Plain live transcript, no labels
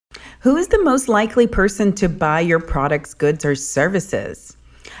Who is the most likely person to buy your products, goods, or services?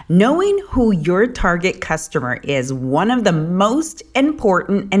 Knowing who your target customer is one of the most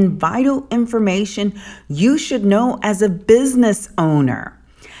important and vital information you should know as a business owner.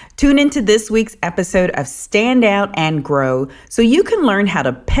 Tune into this week's episode of Stand Out and Grow so you can learn how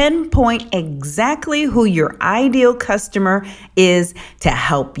to pinpoint exactly who your ideal customer is to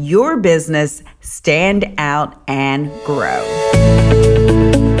help your business stand out and grow.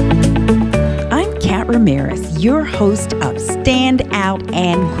 I'm Kat Ramirez, your host of Stand Out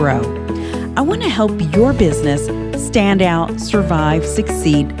and Grow. I want to help your business stand out, survive,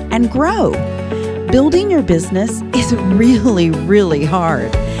 succeed, and grow. Building your business is really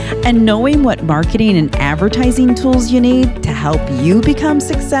hard. And knowing what marketing and advertising tools you need to help you become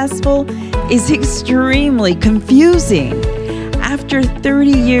successful is extremely confusing. After 30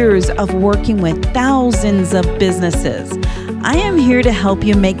 years of working with thousands of businesses, I am here to help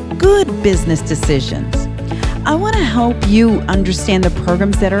you make good business decisions. I want to help you understand the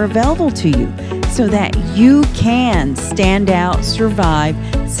programs that are available to you so that you can stand out, survive,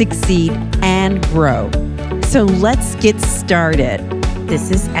 succeed, and grow. So let's get started. This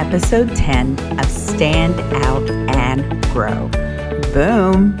is episode 10 of Stand Out and Grow.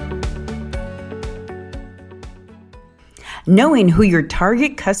 Boom. Knowing who your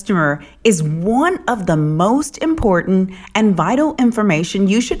target customer is one of the most important and vital information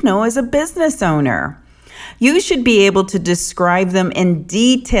you should know as a business owner. You should be able to describe them in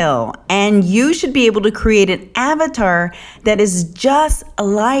detail, and you should be able to create an avatar that is just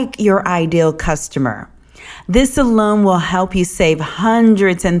like your ideal customer. This alone will help you save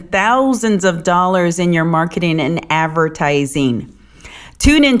hundreds and thousands of dollars in your marketing and advertising.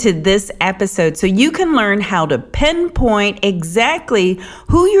 Tune into this episode so you can learn how to pinpoint exactly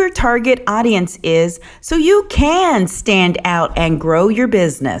who your target audience is so you can stand out and grow your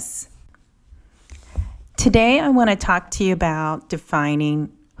business. Today, I want to talk to you about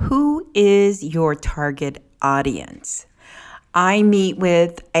defining who is your target audience. I meet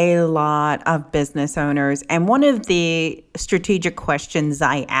with a lot of business owners, and one of the strategic questions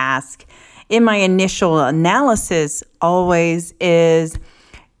I ask in my initial analysis always is,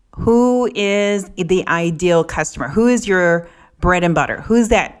 who is the ideal customer? Who is your bread and butter? Who's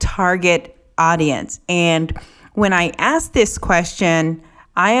that target audience? And when I ask this question,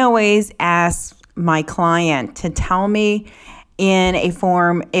 I always ask my client to tell me in a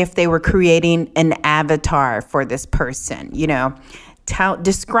form if they were creating an avatar for this person,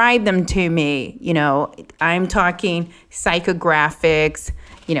 describe them to me. I'm talking psychographics,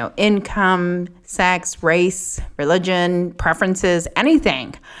 income, sex, race, religion, preferences,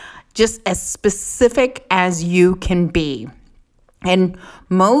 anything, just as specific as you can be. And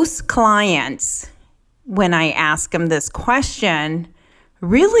most clients, when I ask them this question,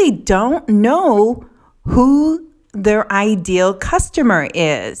 really don't know who their ideal customer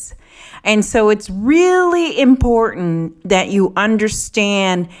is. And so it's really important that you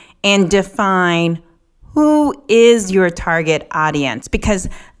understand and define who is your target audience, because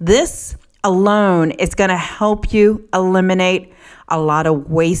this alone is going to help you eliminate a lot of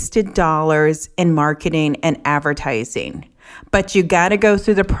wasted dollars in marketing and advertising. But you got to go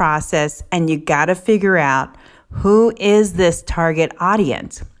through the process and you got to figure out who is this target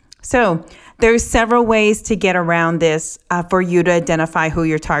audience. So there's several ways to get around this for you to identify who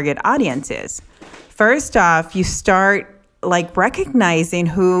your target audience is. First off, you start recognizing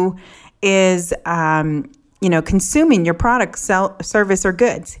who is, consuming your product, service, or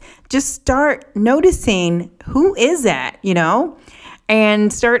goods. Just start noticing who is that,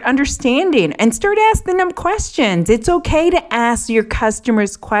 and start understanding and start asking them questions. It's okay to ask your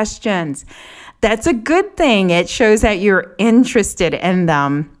customers questions. That's a good thing. It shows that you're interested in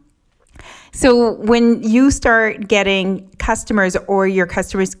them. So when you start getting customers, or your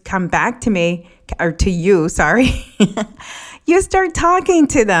customers come back to me, or to you, you start talking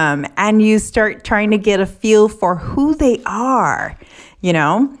to them and you start trying to get a feel for who they are.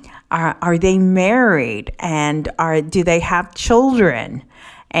 Are they married, and do they have children?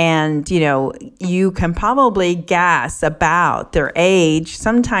 And, you can probably guess about their age.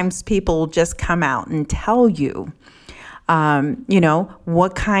 Sometimes people just come out and tell you.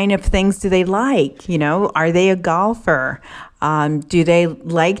 What kind of things do they like? Are they a golfer? Do they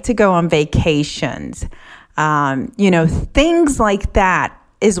like to go on vacations? Things like that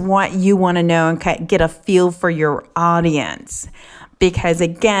is what you want to know and get a feel for your audience. Because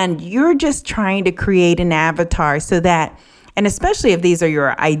again, you're just trying to create an avatar so that And especially if these are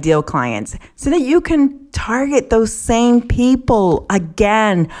your ideal clients, so that you can target those same people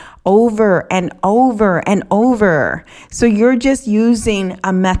again, over and over and over. So you're just using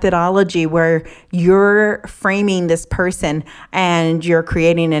a methodology where you're framing this person and you're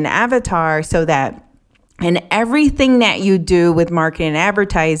creating an avatar so that in everything that you do with marketing and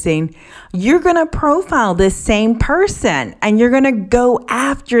advertising, you're going to profile this same person and you're going to go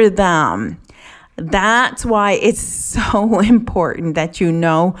after them. That's why it's so important that you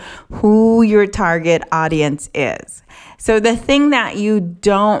know who your target audience is. So the thing that you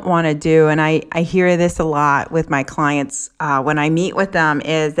don't want to do, and I hear this a lot with my clients when I meet with them,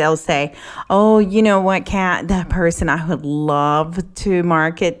 is they'll say, oh, you know what, Kat, that person I would love to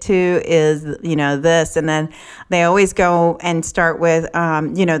market to is, this. And then they always go and start with,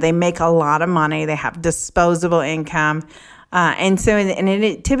 they make a lot of money. They have disposable income. And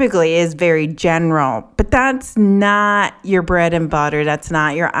it typically is very general, but that's not your bread and butter. That's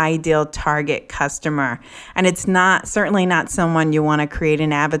not your ideal target customer. And it's certainly not someone you want to create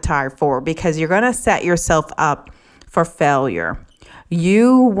an avatar for, because you're going to set yourself up for failure.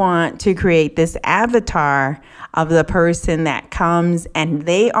 You want to create this avatar of the person that comes and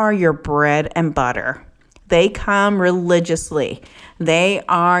they are your bread and butter. They come religiously. They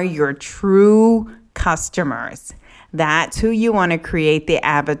are your true customers. That's who you want to create the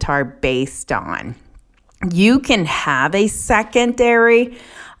avatar based on. You can have a secondary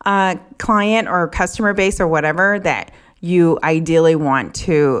client or customer base or whatever that you ideally want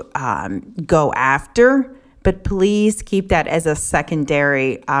to go after, but please keep that as a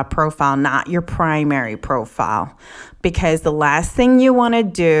secondary profile, not your primary profile, because the last thing you want to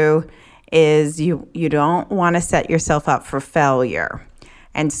do is you don't want to set yourself up for failure.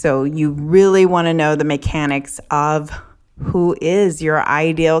 And so you really want to know the mechanics of who is your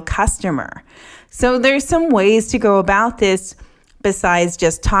ideal customer. So there's some ways to go about this besides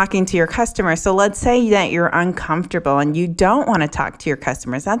just talking to your customer. So let's say that you're uncomfortable and you don't want to talk to your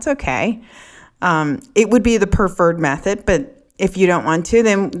customers. That's okay. It would be the preferred method, but if you don't want to,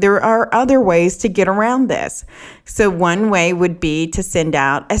 then there are other ways to get around this. So one way would be to send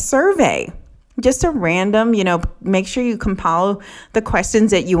out a survey. Just a random, make sure you compile the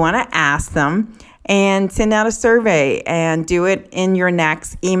questions that you want to ask them and send out a survey and do it in your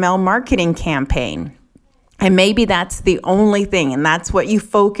next email marketing campaign. And maybe that's the only thing, and that's what you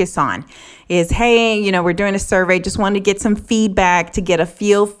focus on is, hey, we're doing a survey, just wanted to get some feedback to get a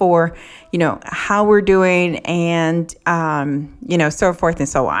feel for, how we're doing and, so forth and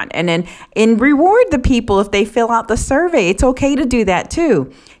so on. And then reward the people if they fill out the survey. It's okay to do that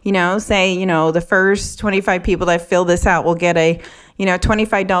too. Say, the first 25 people that fill this out will get a,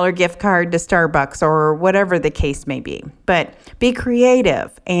 $25 gift card to Starbucks or whatever the case may be. But be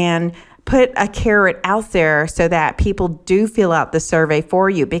creative and put a carrot out there so that people do fill out the survey for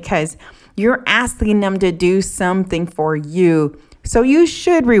you, because you're asking them to do something for you. So you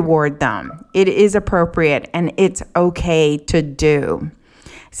should reward them. It is appropriate and it's okay to do.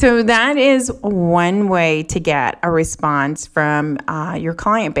 So that is one way to get a response from your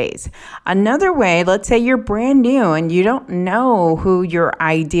client base. Another way, let's say you're brand new and you don't know who your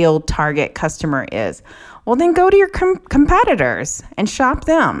ideal target customer is. Well, then go to your competitors and shop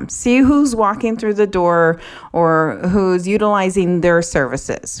them. See who's walking through the door or who's utilizing their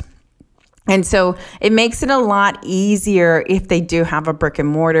services. And so it makes it a lot easier if they do have a brick and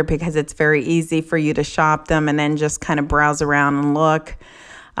mortar, because it's very easy for you to shop them and then just kind of browse around and look.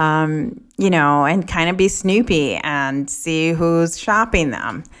 And kind of be snoopy and see who's shopping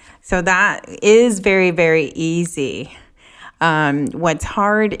them. So that is very, very easy. What's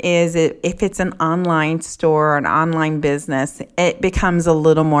hard is if it's an online store or an online business, it becomes a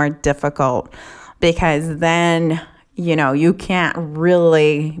little more difficult, because then, you can't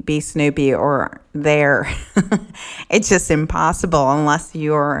really be snoopy or there. It's just impossible unless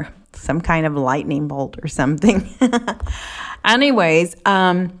you're some kind of lightning bolt or something. Anyways,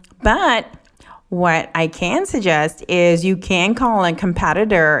 but what I can suggest is you can call a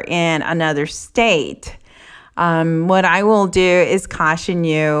competitor in another state. What I will do is caution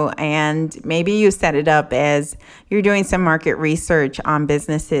you, and maybe you set it up as you're doing some market research on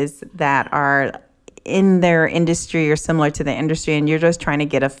businesses that are in their industry or similar to the industry, and you're just trying to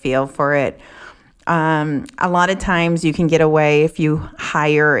get a feel for it. A lot of times you can get away if you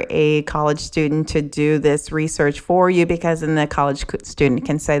hire a college student to do this research for you, because then the college student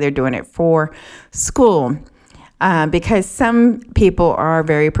can say they're doing it for school. Because some people are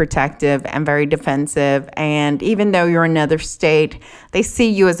very protective and very defensive, and even though you're in another state, they see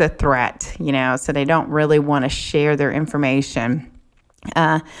you as a threat, so they don't really want to share their information.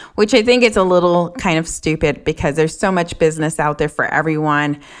 which I think is a little kind of stupid because there's so much business out there for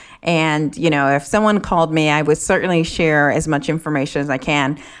everyone. And, if someone called me, I would certainly share as much information as I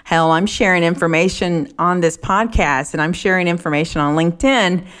can. Hell, I'm sharing information on this podcast and I'm sharing information on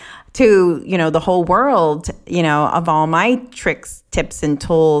LinkedIn to, the whole world, of all my tricks, tips, and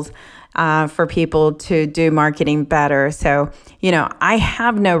tools for people to do marketing better. So, I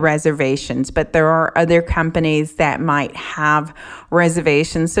have no reservations, but there are other companies that might have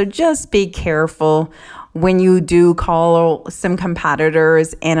reservations. So just be careful when you do call some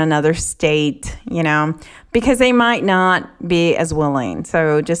competitors in another state, because they might not be as willing.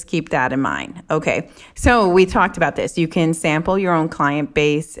 So just keep that in mind. Okay. So we talked about this. You can sample your own client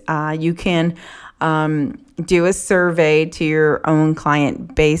base. You can do a survey to your own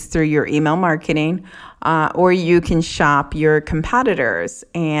client base through your email marketing, or you can shop your competitors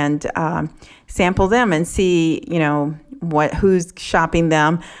and sample them and see, who's shopping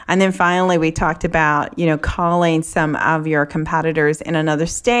them. And then finally, we talked about, calling some of your competitors in another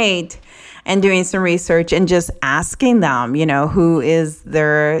state and doing some research and just asking them, who is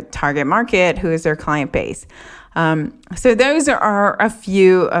their target market, who is their client base. So those are a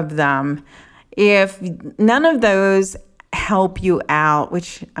few of them. If none of those help you out,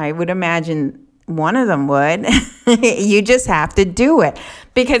 which I would imagine one of them would, you just have to do it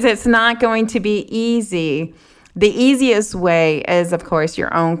because it's not going to be easy. The easiest way is, of course,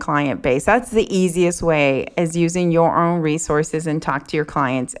 your own client base. That's the easiest way, is using your own resources and talk to your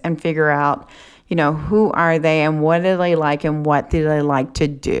clients and figure out, who are they and what do they like and what do they like to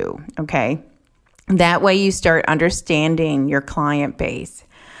do, okay? That way you start understanding your client base.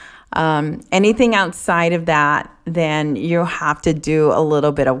 Anything outside of that, then you have to do a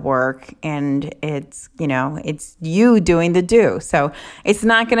little bit of work, and it's you doing the do. So it's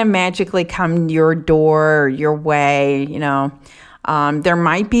not going to magically come your door, your way, there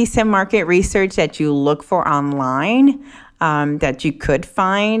might be some market research that you look for online, that you could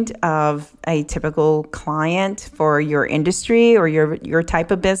find of a typical client for your industry or your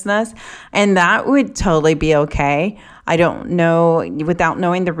type of business. And that would totally be okay. I don't know, without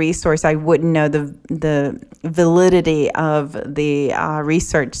knowing the resource, I wouldn't know the validity of the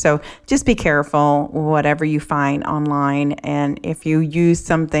research. So just be careful whatever you find online, and if you use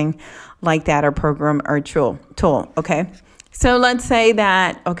something like that or program or tool, okay? So let's say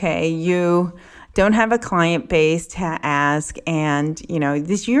that, okay, you don't have a client base to ask, and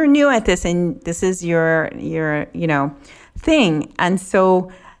you're new at this, and this is your thing. And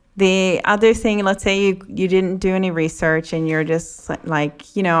so the other thing, let's say you didn't do any research and you're just like,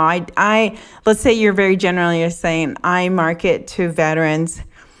 I let's say you're very generally, you're saying I market to veterans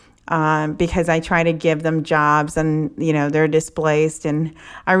because I try to give them jobs and, they're displaced, and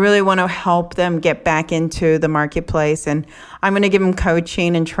I really want to help them get back into the marketplace, and I'm going to give them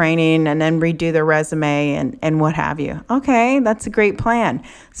coaching and training and then redo their resume and what have you. Okay, that's a great plan.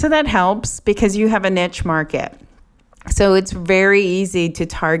 So that helps because you have a niche market. So it's very easy to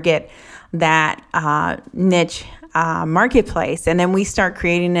target that niche marketplace. And then we start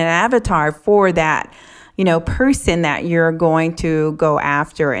creating an avatar for that, person that you're going to go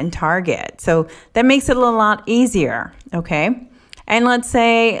after and target. So that makes it a lot easier, okay? And let's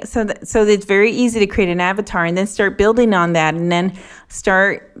say, so it's very easy to create an avatar and then start building on that, and then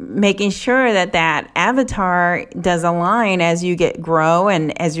start making sure that avatar does align as you grow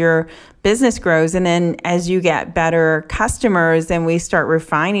and as your business grows. And then as you get better customers, then we start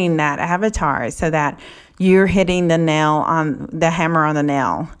refining that avatar so that you're hitting the hammer on the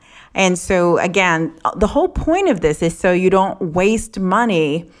nail. And so again, the whole point of this is so you don't waste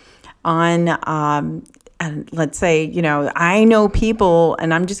money on, and let's say, I know people,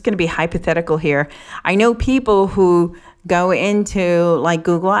 and I'm just going to be hypothetical here. I know people who go into like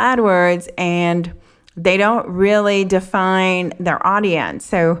Google AdWords and they don't really define their audience.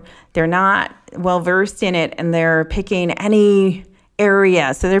 So they're not well versed in it, and they're picking any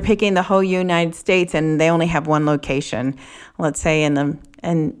area. So they're picking the whole United States, and they only have one location, let's say in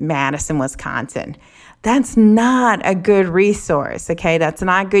Madison, Wisconsin. That's not a good resource, okay? That's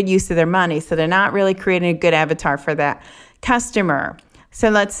not good use of their money. So they're not really creating a good avatar for that customer. So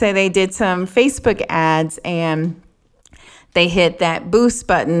let's say they did some Facebook ads and they hit that boost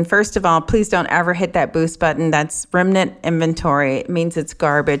button. First of all, please don't ever hit that boost button. That's remnant inventory. It means it's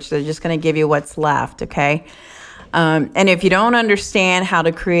garbage. They're just going to give you what's left, okay? And if you don't understand how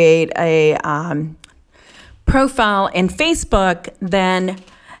to create a profile in Facebook, then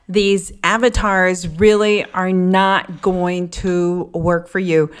these avatars really are not going to work for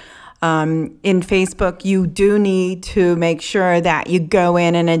you. In Facebook, you do need to make sure that you go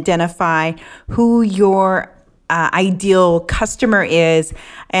in and identify who your ideal customer is.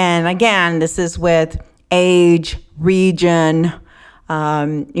 And again, this is with age, region,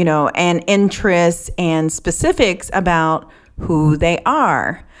 and interests and specifics about who they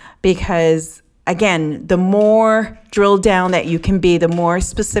are. Because again, the more drilled down that you can be, the more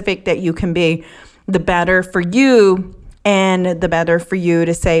specific that you can be, the better for you, and the better for you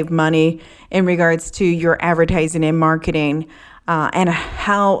to save money in regards to your advertising and marketing, and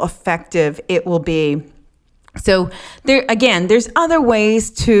how effective it will be. So there's other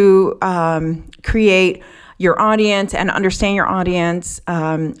ways to create your audience and understand your audience.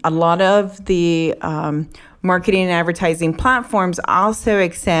 A lot of the marketing and advertising platforms also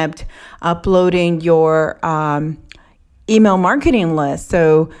accept uploading your email marketing list.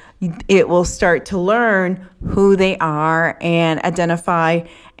 So it will start to learn who they are and identify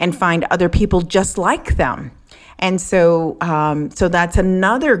and find other people just like them. And so that's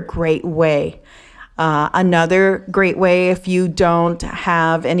another great way. Another great way, if you don't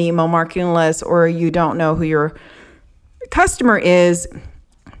have an email marketing list or you don't know who your customer is,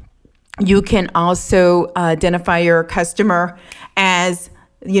 you can also identify your customer as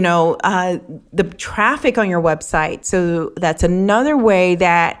the traffic on your website. So that's another way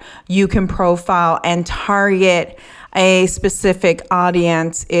that you can profile and target a specific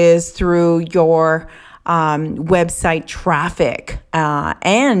audience, is through your website traffic.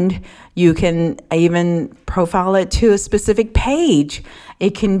 And you can even profile it to a specific page.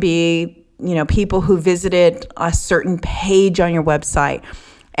 It can be, people who visited a certain page on your website,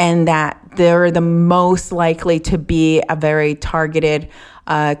 and that they're the most likely to be a very targeted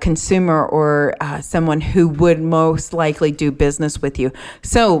consumer, or someone who would most likely do business with you.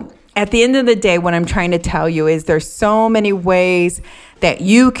 So at the end of the day, what I'm trying to tell you is there's so many ways that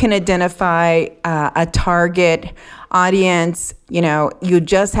you can identify a target audience. You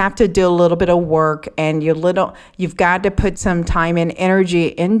just have to do a little bit of work, and you've got to put some time and energy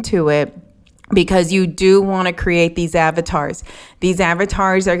into it, because you do want to create these avatars. These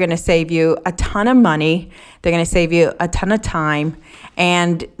avatars are going to save you a ton of money. They're going to save you a ton of time.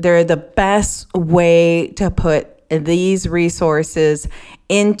 And they're the best way to put these resources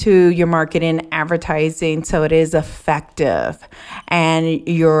into your marketing and advertising so it is effective. And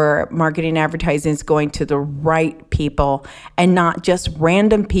your marketing and advertising is going to the right people, and not just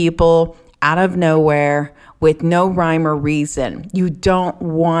random people out of nowhere with no rhyme or reason. You don't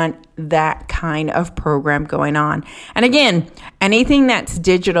want that kind of program going on. And again, anything that's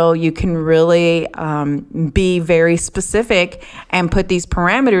digital, you can really be very specific and put these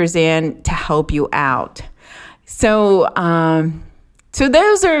parameters in to help you out. So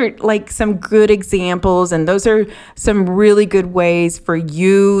those are like some good examples, and those are some really good ways for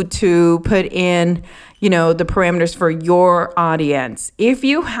you to put in the parameters for your audience. If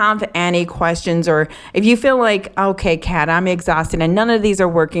you have any questions, or if you feel like, okay, Kat, I'm exhausted and none of these are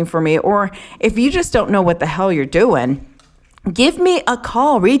working for me, or if you just don't know what the hell you're doing, give me a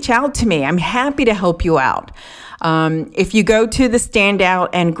call, reach out to me. I'm happy to help you out. If you go to the Stand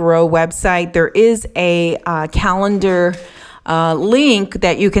Out and Grow website, there is a calendar link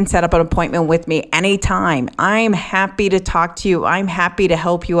that you can set up an appointment with me anytime. I'm happy to talk to you. I'm happy to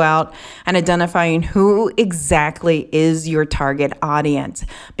help you out and identifying who exactly is your target audience.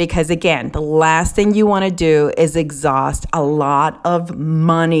 Because again, the last thing you want to do is exhaust a lot of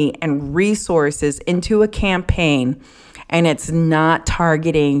money and resources into a campaign, and it's not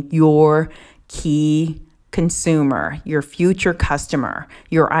targeting your key consumer, your future customer,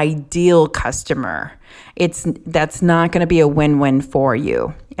 your ideal customer. That's not going to be a win-win for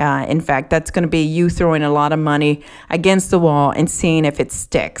you. In fact, that's going to be you throwing a lot of money against the wall and seeing if it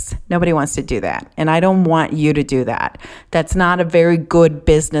sticks. Nobody wants to do that. And I don't want you to do that. That's not a very good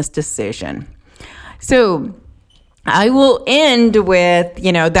business decision. So I will end with,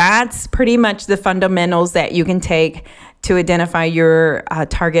 that's pretty much the fundamentals that you can take to identify your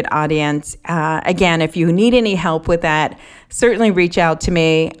target audience. Again, if you need any help with that, certainly reach out to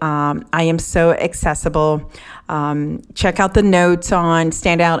me. I am so accessible. Check out the notes on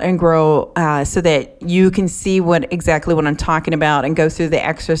Stand Out and Grow so that you can see exactly what I'm talking about, and go through the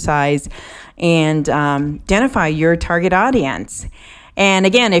exercise and identify your target audience. And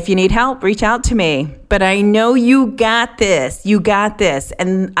again, if you need help, reach out to me. But I know you got this. You got this.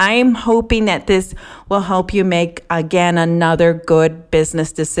 And I'm hoping that this will help you make, again, another good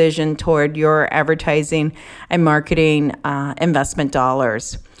business decision toward your advertising and marketing investment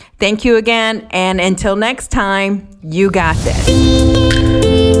dollars. Thank you again. And until next time, you got this.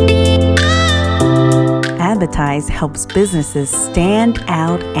 Advertise helps businesses stand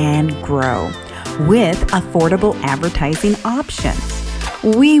out and grow with affordable advertising options.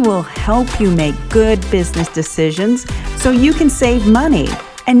 We will help you make good business decisions so you can save money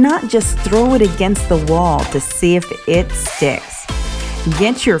and not just throw it against the wall to see if it sticks.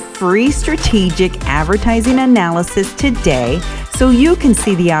 Get your free strategic advertising analysis today so you can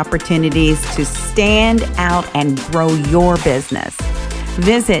see the opportunities to stand out and grow your business.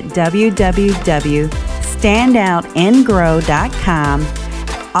 Visit www.standoutandgrow.com,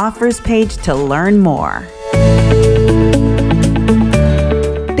 offers page to learn more.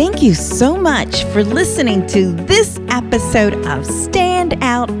 Thank you so much for listening to this episode of Stand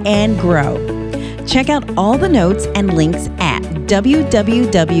Out and Grow. Check out all the notes and links at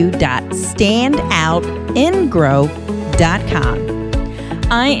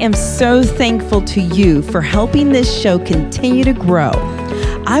www.standoutandgrow.com. I am so thankful to you for helping this show continue to grow.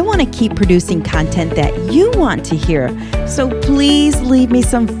 I want to keep producing content that you want to hear, so please leave me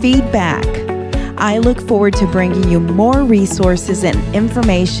some feedback. I look forward to bringing you more resources and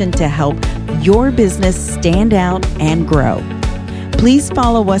information to help your business stand out and grow. Please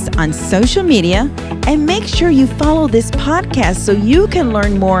follow us on social media and make sure you follow this podcast so you can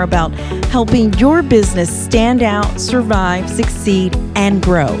learn more about helping your business stand out, survive, succeed, and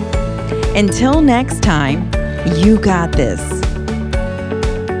grow. Until next time, you got this.